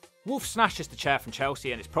 Wolfe snatches the chair from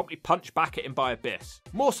Chelsea and is promptly punched back at him by Abyss.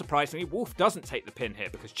 More surprisingly, Wolfe doesn't take the pin here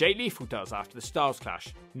because Jay Lethal does after the Styles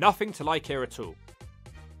clash. Nothing to like here at all.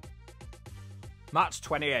 Match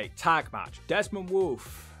 28, tag match. Desmond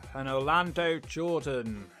Wolfe and Orlando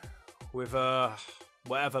Jordan with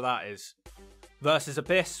whatever that is, versus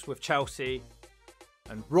Abyss with Chelsea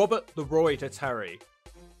and Robert the Roider Terry.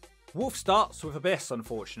 Wolfe starts with Abyss,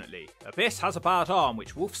 unfortunately. Abyss has a bad arm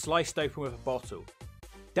which Wolfe sliced open with a bottle.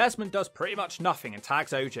 Desmond does pretty much nothing and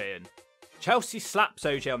tags OJ in. Chelsea slaps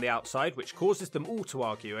OJ on the outside, which causes them all to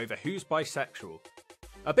argue over who's bisexual.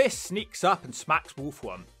 Abyss sneaks up and smacks Wolfe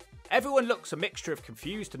one. Everyone looks a mixture of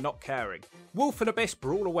confused and not caring. Wolfe and Abyss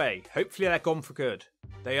brawl away, hopefully they're gone for good.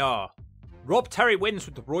 They are. Rob Terry wins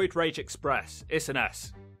with the Roid Rage Express, it's an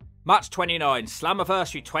S. Match 29,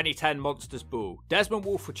 Slammiversary 2010 Monsters Ball. Desmond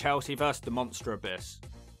Wolfe with Chelsea versus the Monster Abyss.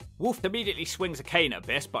 Wolfe immediately swings a cane at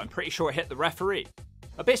Abyss, but I'm pretty sure it hit the referee.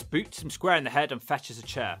 Abyss boots him square in the head and fetches a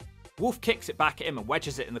chair. Wolfe kicks it back at him and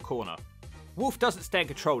wedges it in the corner. Wolfe doesn't stay in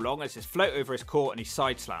control long as his float over his court and he's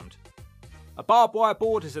side slammed. A barbed wire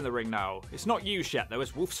board is in the ring now. It's not used yet though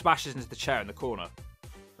as Wolfe smashes into the chair in the corner.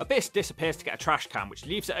 Abyss disappears to get a trash can which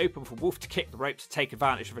leaves it open for Wolfe to kick the rope to take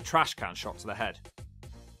advantage of a trash can shot to the head.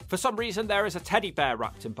 For some reason there is a teddy bear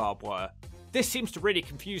wrapped in barbed wire. This seems to really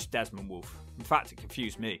confuse Desmond Wolfe. In fact it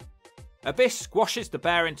confused me. Abyss squashes the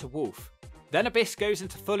bear into Wolfe. Then Abyss goes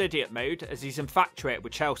into full idiot mode as he's infatuated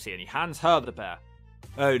with Chelsea and he hands her the bear.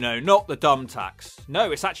 Oh no, not the dumb tacks.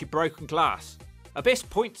 No, it's actually broken glass. Abyss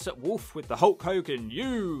points at Wolfe with the Hulk Hogan,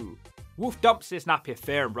 you! Wolfe dumps his nappy of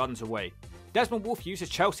fear and runs away. Desmond Wolfe uses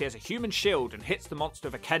Chelsea as a human shield and hits the monster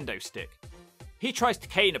with a kendo stick. He tries to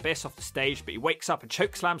cane Abyss off the stage, but he wakes up and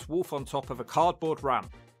chokeslams Wolfe on top of a cardboard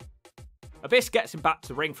ramp. Abyss gets him back to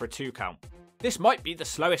the ring for a 2 count. This might be the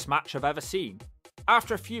slowest match I've ever seen.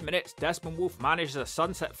 After a few minutes, Desmond Wolfe manages a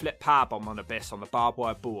sunset flip powerbomb on Abyss on the barbed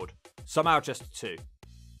wire board. Somehow just a 2.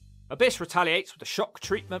 Abyss retaliates with a shock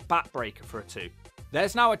treatment backbreaker for a 2.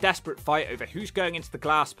 There's now a desperate fight over who's going into the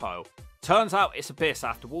glass pile. Turns out it's Abyss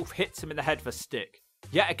after Wolfe hits him in the head with a stick.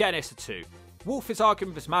 Yet again it's a 2. Wolfe is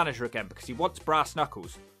arguing with his manager again because he wants brass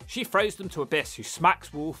knuckles. She throws them to Abyss, who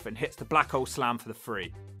smacks Wolfe and hits the black hole slam for the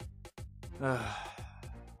 3.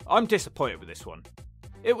 I'm disappointed with this one.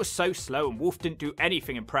 It was so slow and Wolfe didn't do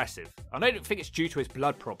anything impressive. And I don't think it's due to his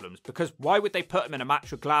blood problems, because why would they put him in a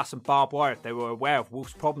match with glass and barbed wire if they were aware of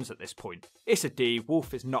Wolfe's problems at this point? It's a D,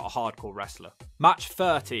 Wolfe is not a hardcore wrestler. Match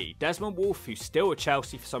 30, Desmond Wolfe, who's still with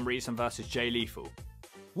Chelsea for some reason, versus Jay Lethal.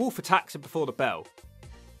 Wolfe attacks him before the bell.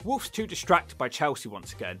 Wolfe's too distracted by Chelsea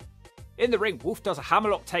once again. In the ring, Wolfe does a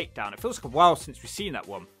hammerlock takedown. It feels like a while since we've seen that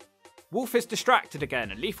one. Wolfe is distracted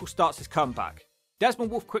again and Lethal starts his comeback.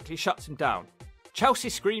 Desmond Wolfe quickly shuts him down. Chelsea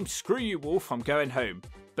screams, "Screw you, Wolfe, I'm going home,"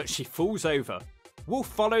 but she falls over. Wolfe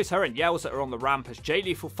follows her and yells at her on the ramp as Jay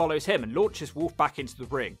Lethal follows him and launches Wolfe back into the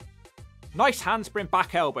ring. Nice handspring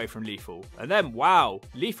back elbow from Lethal, and then wow,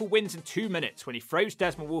 Lethal wins in 2 minutes when he throws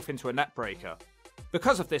Desmond Wolfe into a neckbreaker.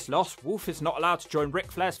 Because of this loss, Wolfe is not allowed to join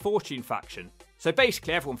Ric Flair's Fortune faction, so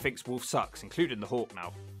basically everyone thinks Wolfe sucks, including the Hawk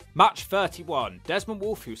now. Match 31, Desmond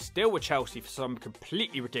Wolfe, who's still with Chelsea for some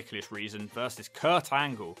completely ridiculous reason, versus Kurt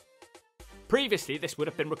Angle. Previously, this would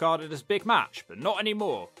have been regarded as a big match, but not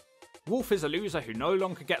anymore. Wolfe is a loser who no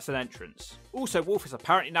longer gets an entrance. Also, Wolfe is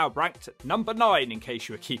apparently now ranked at number 9 in case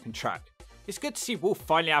you were keeping track. It's good to see Wolfe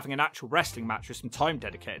finally having an actual wrestling match with some time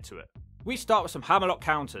dedicated to it. We start with some hammerlock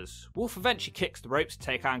counters. Wolfe eventually kicks the ropes to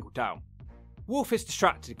take Angle down. Wolfe is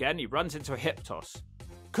distracted again, he runs into a hip toss.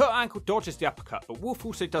 Kurt Angle dodges the uppercut, but Wolfe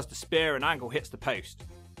also does the spear and Angle hits the post.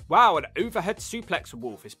 Wow, an overhead suplex from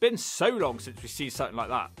Wolfe. It's been so long since we've seen something like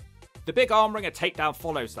that. The big arm wringer takedown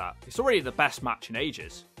follows that. It's already the best match in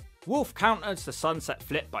ages. Wolfe counters the sunset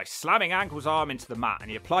flip by slamming Angle's arm into the mat and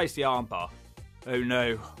he applies the armbar. Oh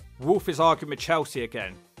no, Wolfe is arguing with Chelsea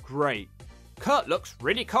again. Great. Kurt looks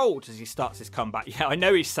really cold as he starts his comeback. Yeah, I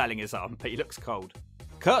know he's selling his arm, but he looks cold.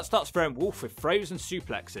 Kurt starts throwing Wolfe with throws and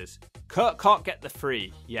suplexes. Kurt can't get the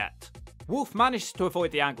 3 yet. Wolfe manages to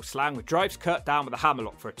avoid the Angle slam, which drives Kurt down with a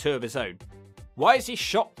hammerlock for a 2 of his own. Why is he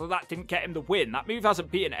shocked that didn't get him the win? That move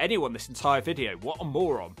hasn't beaten anyone this entire video. What a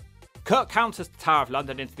moron. Kurt counters the Tower of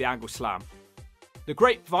London into the Angle slam. The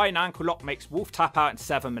Grapevine ankle lock makes Wolfe tap out in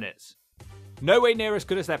 7 minutes. Nowhere near as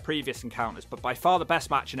good as their previous encounters, but by far the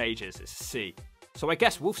best match in ages. It's a C. So I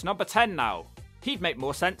guess Wolfe's number 10 now. He'd make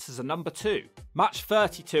more sense as a number 2. Match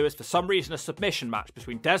 32 is for some reason a submission match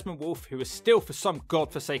between Desmond Wolfe, who is still for some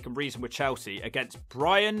godforsaken reason with Chelsea, against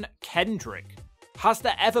Brian Kendrick. Has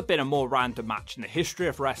there ever been a more random match in the history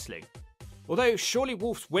of wrestling? Although surely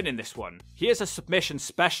Wolfe's winning this one. He is a submission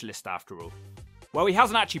specialist after all. Well, he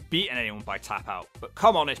hasn't actually beaten anyone by tap out, but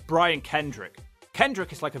come on, it's Brian Kendrick.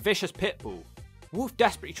 Kendrick is like a vicious pit bull. Wolfe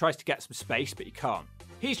desperately tries to get some space, but he can't.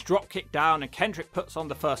 He's drop kicked down and Kendrick puts on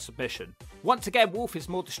the first submission. Once again, Wolfe is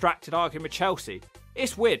more distracted arguing with Chelsea.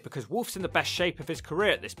 It's weird because Wolfe's in the best shape of his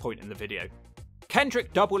career at this point in the video.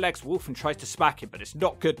 Kendrick double legs Wolfe and tries to smack him, but it's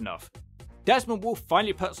not good enough. Desmond Wolfe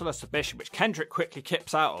finally puts on a submission which Kendrick quickly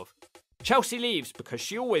kips out of. Chelsea leaves because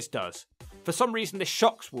she always does. For some reason this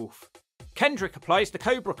shocks Wolfe. Kendrick applies the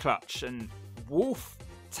Cobra Clutch and Wolfe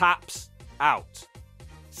taps out.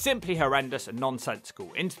 Simply horrendous and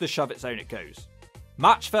nonsensical. Into the shove it zone it goes.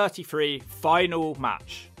 Match 33, final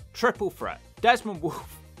match. Triple threat. Desmond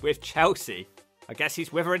Wolfe with Chelsea, I guess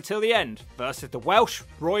he's with her until the end, versus the Welsh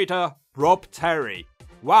Roider Rob Terry.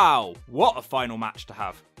 Wow, what a final match to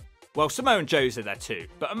have. Well, Samoa and Joe's are there too,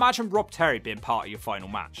 but imagine Rob Terry being part of your final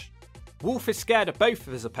match. Wolfe is scared of both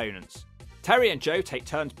of his opponents. Terry and Joe take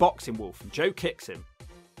turns boxing Wolfe and Joe kicks him.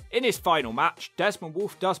 In his final match, Desmond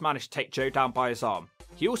Wolfe does manage to take Joe down by his arm.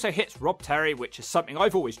 He also hits Rob Terry, which is something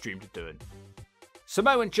I've always dreamed of doing.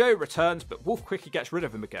 Samoa and Joe returns, but Wolfe quickly gets rid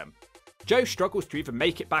of him again. Joe struggles to even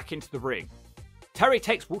make it back into the ring. Terry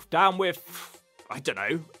takes Wolfe down with, I don't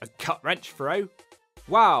know, a gut wrench throw?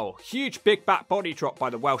 Wow, huge big back body drop by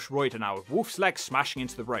the Welsh Roider now with Wolfe's legs smashing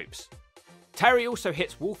into the ropes. Terry also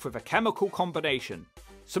hits Wolfe with a chemical combination.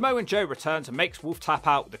 Samoa and Joe returns and makes Wolfe tap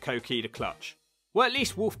out with the Coquina clutch. Well, at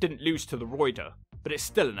least Wolfe didn't lose to the Roider, but it's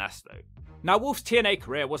still an S though. Now Wolfe's TNA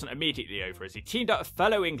career wasn't immediately over as he teamed up with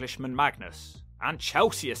fellow Englishman Magnus, and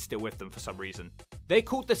Chelsea is still with them for some reason. They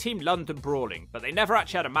called the team London Brawling, but they never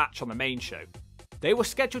actually had a match on the main show. They were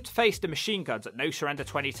scheduled to face the Machine Guns at No Surrender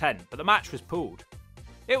 2010, but the match was pulled.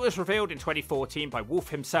 It was revealed in 2014 by Wolfe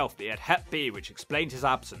himself that he had Hep B, which explained his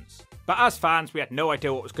absence. But as fans, we had no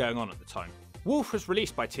idea what was going on at the time. Wolfe was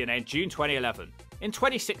released by TNA in June 2011. In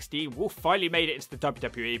 2016, Wolfe finally made it into the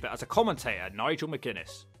WWE, but as a commentator, Nigel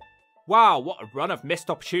Mcguiness. Wow, what a run of missed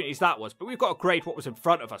opportunities that was, but we've got to grade what was in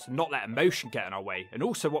front of us and not let emotion get in our way, and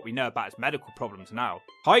also what we know about his medical problems now.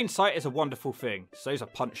 Hindsight is a wonderful thing, so's a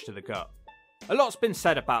punch to the gut. A lot's been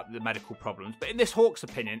said about the medical problems, but in this Hawk's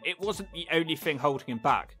opinion, it wasn't the only thing holding him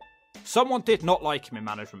back. Someone did not like him in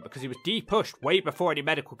management because he was de-pushed way before any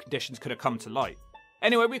medical conditions could have come to light.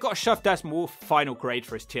 Anyway, we've got to shove Desmond Wolfe final grade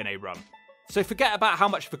for his TNA run. So forget about how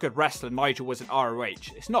much of a good wrestler Nigel was in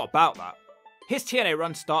ROH, it's not about that. His TNA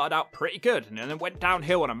run started out pretty good and then went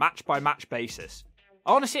downhill on a match-by-match basis.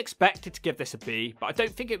 I honestly expected to give this a B, but I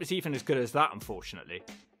don't think it was even as good as that, unfortunately.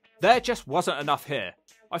 There just wasn't enough here.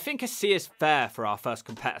 I think a C is fair for our first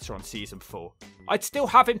competitor on Season 4. I'd still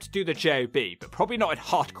have him to do the JOB, but probably not in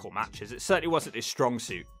hardcore matches, it certainly wasn't his strong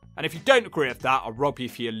suit. And if you don't agree with that, I'll rob you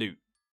for your loot.